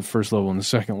basement, first level, and the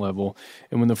second level.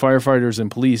 And when the firefighters and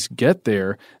police get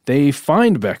there, they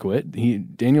find Beckwith.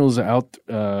 Daniel's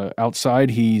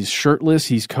outside. He's shirtless.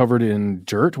 He's covered in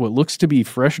dirt, what looks to be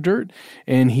fresh dirt.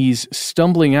 And he's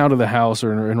stumbling out of the house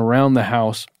and around the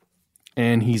house,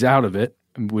 and he's out of it,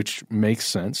 which makes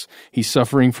sense. He's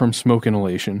suffering from smoke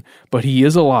inhalation, but he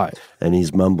is alive. And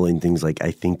he's mumbling things like,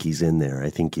 I think he's in there. I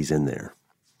think he's in there.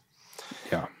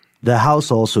 Yeah. The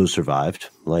house also survived,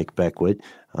 like Beckwith.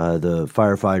 The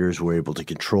firefighters were able to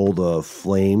control the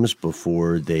flames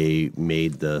before they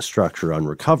made the structure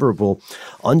unrecoverable.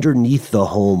 Underneath the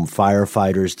home,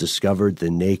 firefighters discovered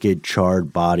the naked,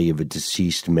 charred body of a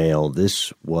deceased male.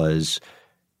 This was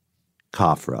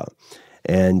Khafra.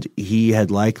 And he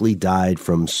had likely died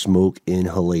from smoke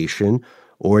inhalation,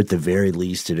 or at the very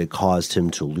least, it had caused him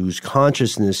to lose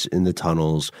consciousness in the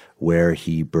tunnels where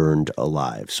he burned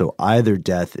alive. So either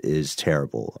death is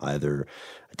terrible, either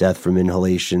death from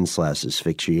inhalation /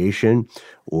 asphyxiation,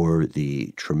 or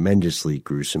the tremendously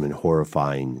gruesome and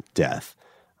horrifying death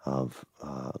of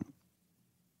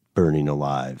burning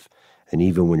alive. And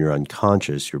even when you're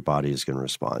unconscious, your body is going to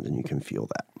respond, and you can feel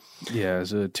that. Yeah,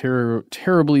 it's a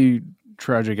terribly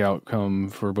tragic outcome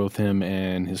for both him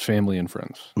and his family and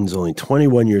friends. He's only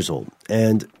 21 years old.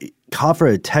 And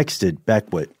Khafra had texted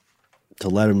Beckwith to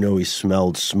let him know he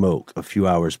smelled smoke a few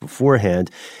hours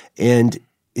beforehand. And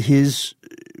his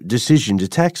decision to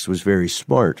text was very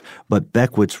smart. But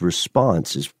Beckwith's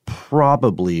response is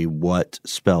probably what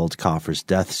spelled Khafra's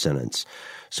death sentence.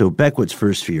 So Beckwith's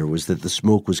first fear was that the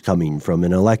smoke was coming from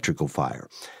an electrical fire.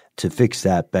 To fix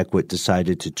that, Beckwith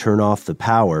decided to turn off the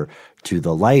power to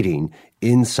the lighting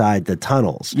inside the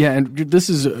tunnels. Yeah, and this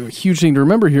is a huge thing to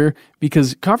remember here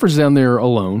because Khafra's down there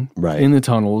alone in the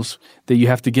tunnels that you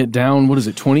have to get down,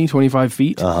 20, 25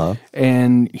 feet?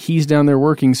 And he's down there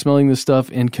working, smelling this stuff,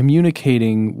 and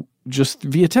communicating just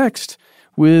via text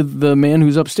with the man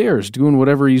who's upstairs doing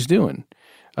whatever he's doing.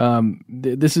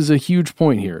 This is a huge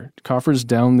point here. Khafra's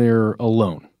down there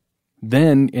alone.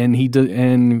 Then,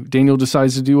 and Daniel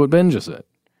decides to do what Ben just said,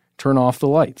 turn off the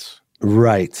lights.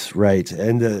 Right.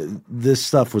 And this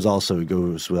stuff was also,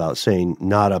 goes without saying,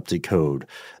 not up to code.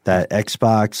 That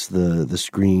Xbox, the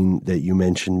screen that you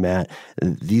mentioned, Matt,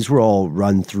 these were all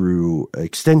run through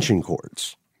extension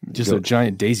cords. Just a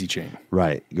giant daisy chain.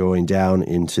 Right, going down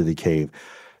into the cave.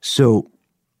 So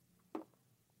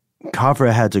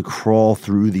Khafra had to crawl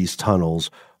through these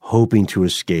tunnels hoping to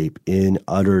escape in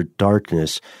utter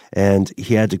darkness, and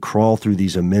he had to crawl through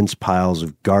these immense piles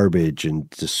of garbage and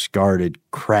discarded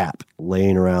crap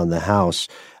laying around the house,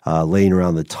 laying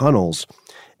around the tunnels.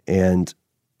 And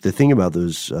the thing about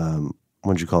those,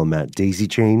 what did you call them, Matt? Daisy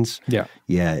chains? Yeah.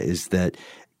 Yeah, is that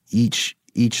each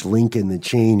link in the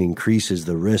chain increases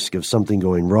the risk of something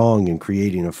going wrong and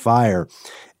creating a fire.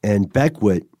 And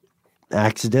Beckwith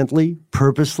accidentally,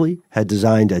 purposely, had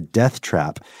designed a death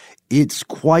trap. It's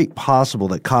quite possible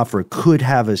that Khafra could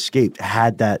have escaped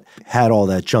had all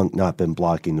that junk not been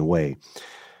blocking the way.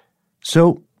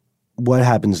 So what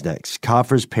happens next?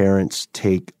 Khafra's parents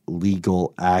take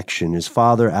legal action. His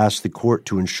father asked the court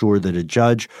to ensure that a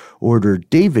judge ordered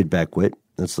David Beckwith,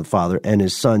 that's the father, and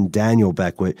his son Daniel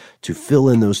Beckwith to fill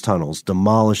in those tunnels,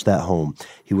 demolish that home.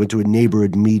 He went to a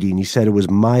neighborhood meeting. He said, "It was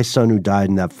my son who died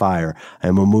in that fire. I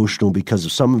am emotional because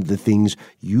of some of the things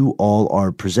you all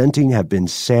are presenting have been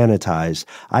sanitized.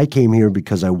 I came here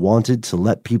because I wanted to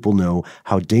let people know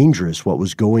how dangerous what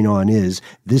was going on is.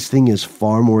 This thing is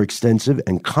far more extensive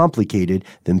and complicated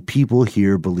than people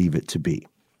here believe it to be."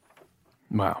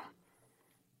 Wow.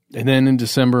 And then in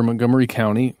December, Montgomery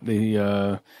County,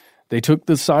 they took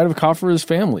the side of Khafra's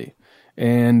family,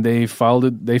 and they filed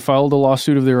a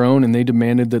lawsuit of their own, and they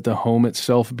demanded that the home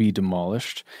itself be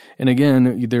demolished. And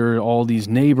again, there are all these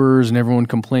neighbors and everyone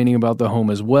complaining about the home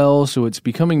as well. So it's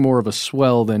becoming more of a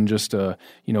swell than just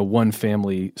one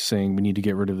family saying we need to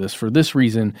get rid of this for this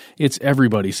reason. It's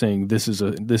everybody saying this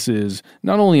is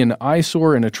not only an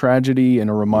eyesore and a tragedy and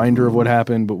a reminder of what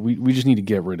happened, but we just need to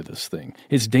get rid of this thing.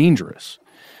 It's dangerous.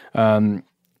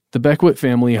 The Beckwith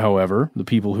family, however, the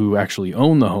people who actually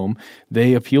own the home,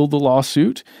 they appealed the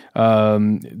lawsuit.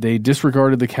 They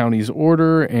disregarded the county's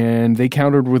order, and they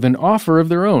countered with an offer of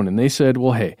their own. And they said,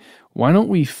 well, hey, why don't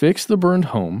we fix the burned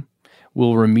home?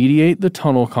 We'll remediate the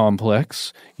tunnel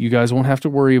complex. You guys won't have to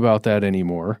worry about that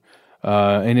anymore.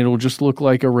 And it'll just look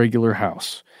like a regular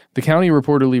house. The county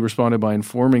reportedly responded by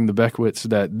informing the Beckwiths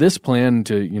that this plan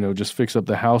to, just fix up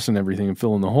the house and everything and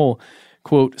fill in the hole,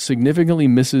 quote, significantly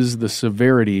misses the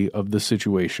severity of the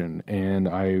situation, and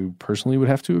I personally would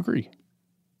have to agree.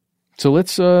 So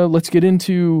let's get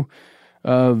into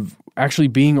actually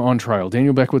being on trial.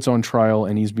 Daniel Beckwith's on trial,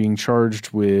 and he's being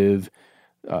charged with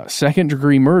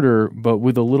second-degree murder, but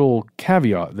with a little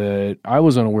caveat that I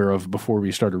was unaware of before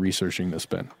we started researching this,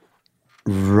 Ben.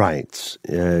 Right.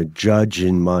 A judge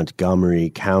in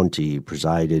Montgomery County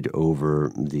presided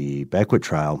over the Beckwith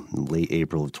trial in late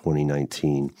April of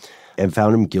 2019 and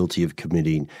found him guilty of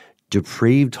committing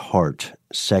depraved heart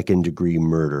second-degree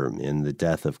murder in the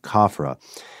death of Khafra.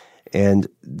 And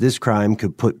this crime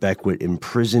could put Beckwith in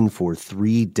prison for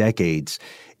 3 decades.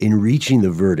 In reaching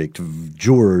the verdict,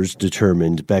 jurors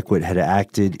determined Beckwith had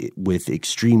acted with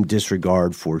extreme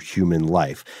disregard for human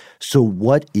life. So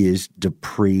what is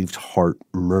depraved heart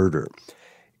murder?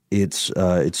 It's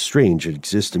strange. It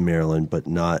exists in Maryland, but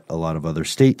not a lot of other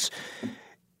states.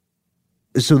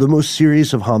 So the most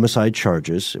serious of homicide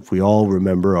charges, if we all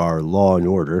remember our Law and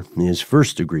Order, is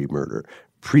first-degree murder.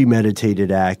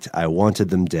 Premeditated act, I wanted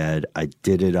them dead, I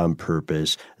did it on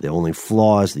purpose, the only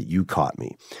flaw is that you caught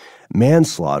me.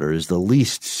 Manslaughter is the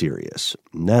least serious,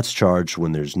 and that's charged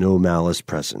when there's no malice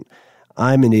present.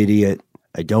 I'm an idiot,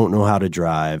 I don't know how to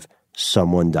drive,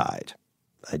 someone died.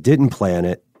 I didn't plan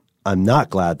it, I'm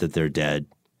not glad that they're dead,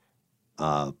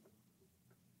 but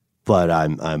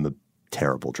I'm a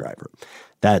terrible driver.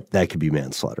 That could be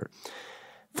manslaughter.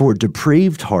 For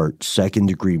depraved heart,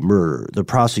 second-degree murder, the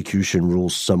prosecution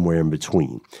rules somewhere in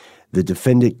between. The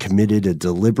defendant committed a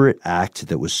deliberate act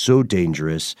that was so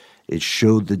dangerous, it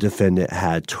showed the defendant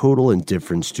had total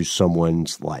indifference to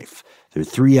someone's life. There are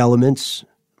 3 elements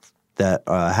that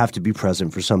have to be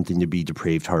present for something to be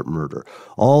depraved heart murder.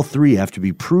 All 3 have to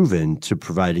be proven to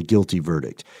provide a guilty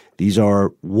verdict. These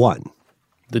are: 1,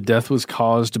 the death was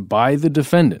caused by the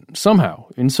defendant, somehow,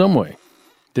 in some way.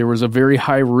 There was a very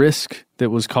high risk that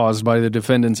was caused by the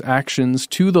defendant's actions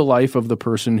to the life of the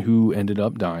person who ended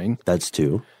up dying. That's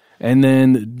 2. And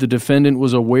then the defendant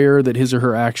was aware that his or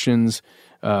her actions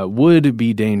would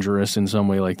be dangerous in some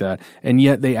way like that, and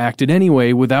yet they acted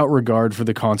anyway without regard for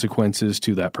the consequences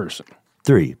to that person.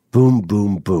 3, boom,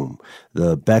 boom, boom.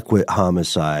 The Beckwith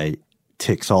homicide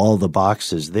ticks all the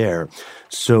boxes there.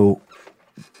 So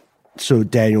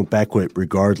Daniel Beckwith,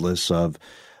 regardless of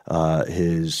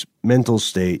his mental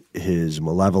state, his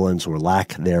malevolence or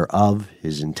lack thereof,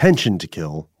 his intention to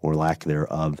kill or lack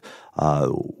thereof,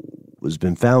 was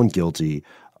been found guilty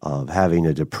of having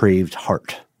a depraved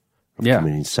heart.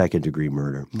 Committing second-degree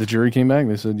murder. The jury came back.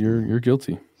 They said, you're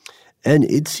guilty. And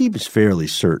it seems fairly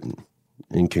certain,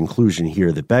 in conclusion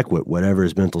here, that Beckwith, whatever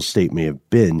his mental state may have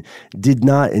been, did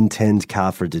not intend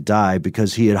Khafre to die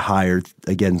because he had hired,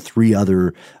 again, 3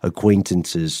 other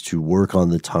acquaintances to work on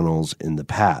the tunnels in the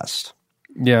past.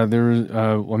 Yeah,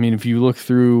 if you look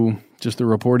through just the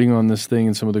reporting on this thing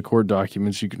and some of the court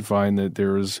documents, you can find that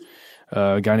there was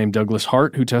a guy named Douglas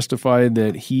Hart who testified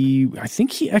that I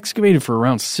think he excavated for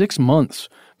around 6 months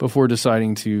before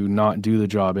deciding to not do the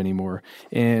job anymore.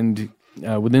 And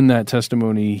within that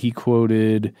testimony, he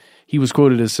was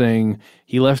quoted as saying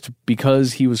he left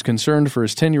because he was concerned for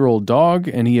his 10-year-old dog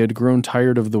and he had grown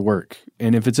tired of the work.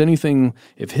 And if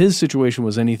his situation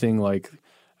was anything like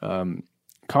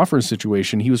Khafre's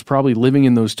situation, he was probably living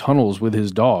in those tunnels with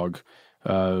his dog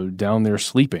down there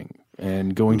sleeping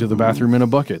and going to the bathroom in a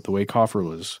bucket the way Khafre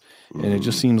was. And it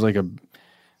just seems like a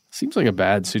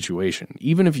bad situation,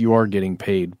 even if you are getting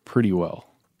paid pretty well.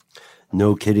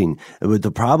 No kidding. But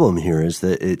the problem here is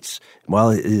that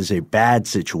while it is a bad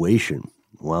situation,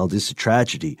 while it is a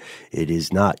tragedy, it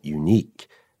is not unique.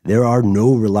 There are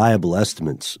no reliable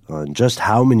estimates on just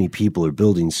how many people are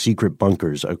building secret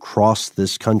bunkers across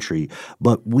this country,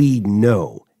 but we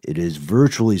know it is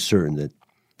virtually certain that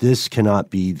this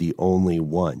cannot be the only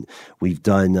one. We've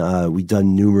done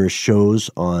numerous shows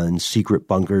on secret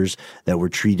bunkers that were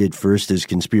treated first as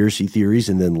conspiracy theories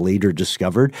and then later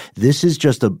discovered. This is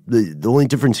just the only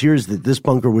difference here is that this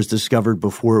bunker was discovered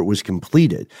before it was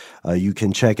completed. You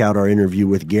can check out our interview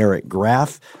with Garrett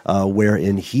Graff,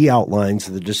 wherein he outlines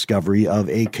the discovery of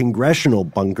a congressional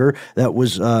bunker that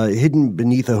was hidden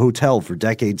beneath a hotel for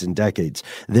decades and decades.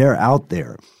 They're out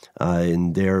there.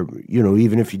 And there,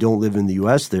 even if you don't live in the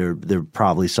U.S., there are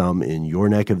probably some in your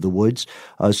neck of the woods.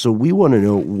 So we want to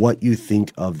know what you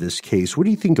think of this case. What do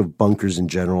you think of bunkers in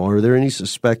general? Are there any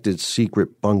suspected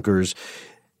secret bunkers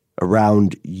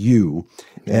around you?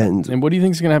 And what do you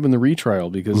think is going to happen in the retrial?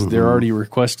 Because they're already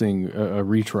requesting a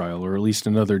retrial or at least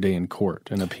another day in court,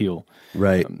 an appeal.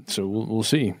 Right. So we'll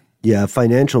see. Yeah,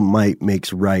 financial might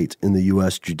makes right in the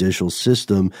U.S. judicial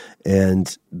system,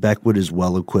 and Beckwith is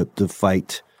well equipped to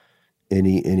fight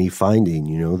any finding.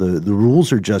 The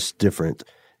rules are just different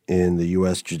in the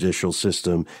U.S. judicial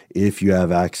system if you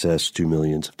have access to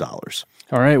millions of dollars.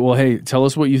 All right. Well, hey, tell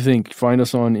us what you think. Find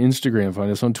us on Instagram, find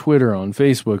us on Twitter, on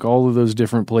Facebook, all of those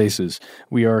different places.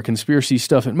 We are Conspiracy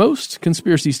Stuff at most,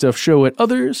 Conspiracy Stuff Show at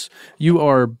others. You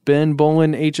are Ben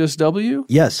Bowlin, HSW?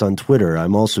 Yes, on Twitter.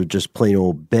 I'm also just plain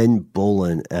old Ben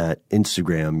Bowlin at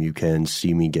Instagram. You can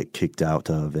see me get kicked out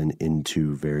of and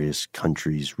into various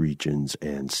countries, regions,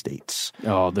 and states.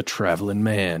 Oh, the traveling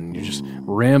man. You're just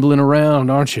rambling around,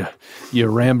 aren't you? You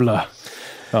rambler.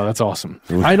 Oh, that's awesome.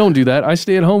 I don't do that. I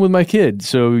stay at home with my kid,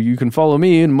 so you can follow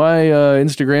me, and my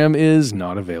Instagram is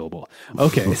not available.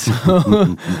 Okay,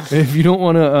 so if you don't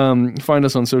want to find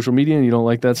us on social media and you don't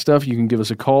like that stuff, you can give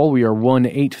us a call. We are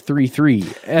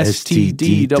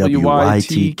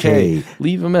 1-833-STDWYTK.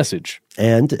 Leave a message.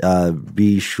 And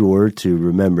be sure to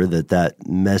remember that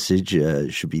message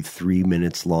should be 3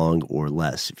 minutes long or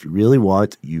less. If you really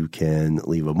want, you can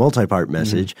leave a multi-part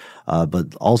message,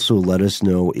 but also let us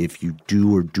know if you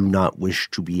do or do not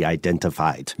wish to be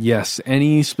identified. Yes,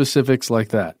 any specifics like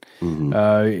that.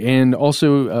 And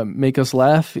also make us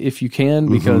laugh if you can,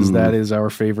 because that is our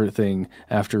favorite thing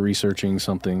after researching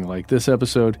something like this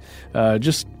episode.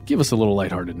 Just give us a little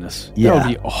lightheartedness. Yeah. That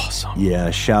would be awesome. Yeah,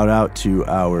 shout out to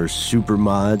our super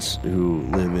mods who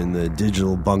live in the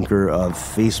digital bunker of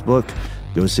Facebook.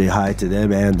 Go say hi to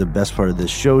them and the best part of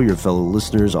this show, your fellow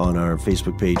listeners on our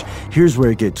Facebook page. Here's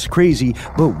where it gets crazy,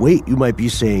 but wait, you might be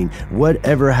saying,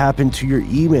 whatever happened to your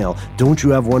email? Don't you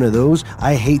have one of those?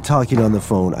 I hate talking on the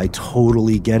phone. I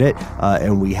totally get it,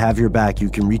 and we have your back. You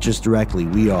can reach us directly.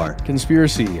 We are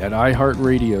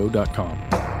conspiracy@iheartradio.com.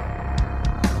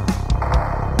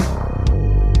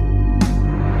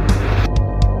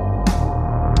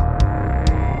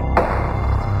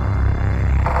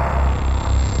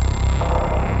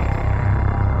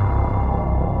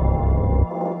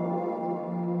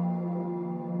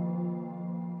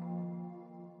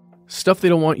 Stuff They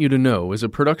Don't Want You to Know is a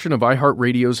production of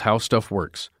iHeartRadio's How Stuff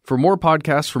Works. For more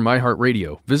podcasts from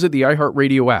iHeartRadio, visit the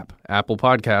iHeartRadio app, Apple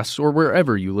Podcasts, or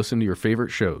wherever you listen to your favorite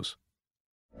shows.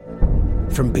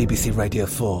 From BBC Radio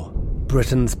 4,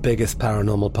 Britain's biggest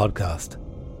paranormal podcast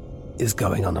is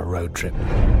going on a road trip.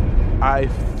 I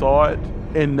thought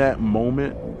in that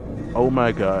moment, oh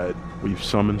my God, we've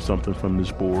summoned something from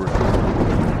this board.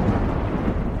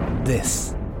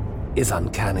 This is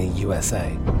Uncanny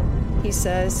USA. He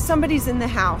says, somebody's in the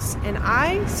house, and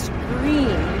I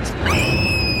screamed.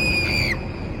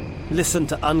 Listen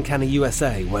to Uncanny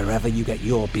USA wherever you get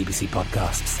your BBC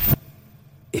podcasts,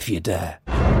 if you dare.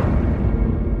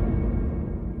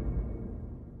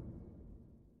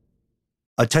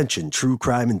 Attention, true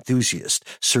crime enthusiast.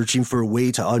 Searching for a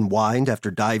way to unwind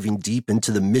after diving deep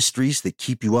into the mysteries that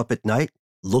keep you up at night?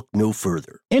 Look no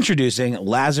further. Introducing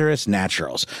Lazarus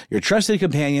Naturals, your trusted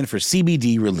companion for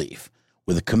CBD relief.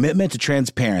 With a commitment to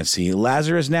transparency,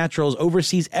 Lazarus Naturals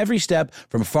oversees every step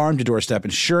from farm to doorstep,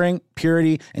 ensuring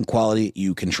purity and quality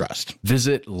you can trust.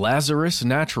 Visit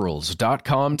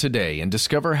LazarusNaturals.com today and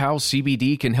discover how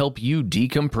CBD can help you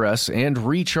decompress and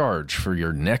recharge for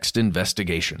your next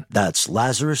investigation. That's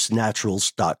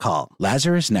LazarusNaturals.com.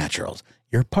 Lazarus Naturals,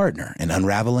 your partner in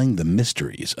unraveling the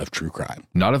mysteries of true crime.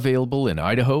 Not available in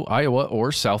Idaho, Iowa,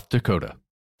 or South Dakota.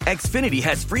 Xfinity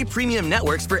has free premium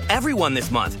networks for everyone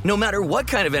this month, no matter what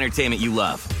kind of entertainment you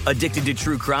love. Addicted to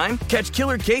true crime? Catch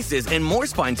killer cases and more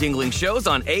spine-tingling shows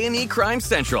on A&E Crime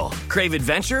Central. Crave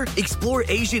adventure? Explore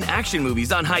Asian action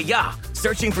movies on Hi-Ya.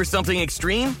 Searching for something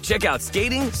extreme? Check out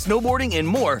skating, snowboarding, and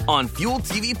more on Fuel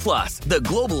TV Plus, the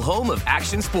global home of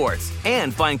action sports.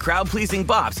 And find crowd-pleasing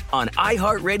bops on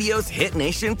iHeartRadio's Hit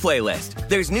Nation playlist.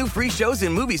 There's new free shows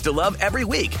and movies to love every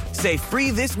week. Say free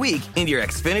this week in your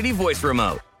Xfinity voice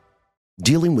remote.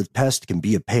 Dealing with pests can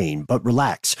be a pain, but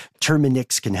relax.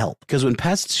 Terminix can help. Because when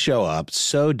pests show up,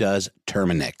 so does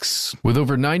Terminix. With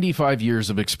over 95 years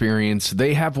of experience,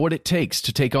 they have what it takes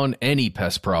to take on any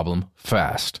pest problem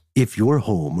fast. If your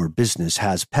home or business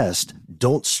has pests,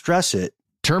 don't stress it.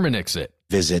 Terminix it.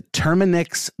 Visit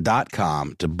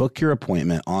Terminix.com to book your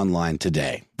appointment online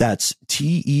today. That's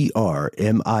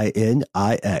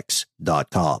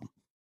TERMINIX.com.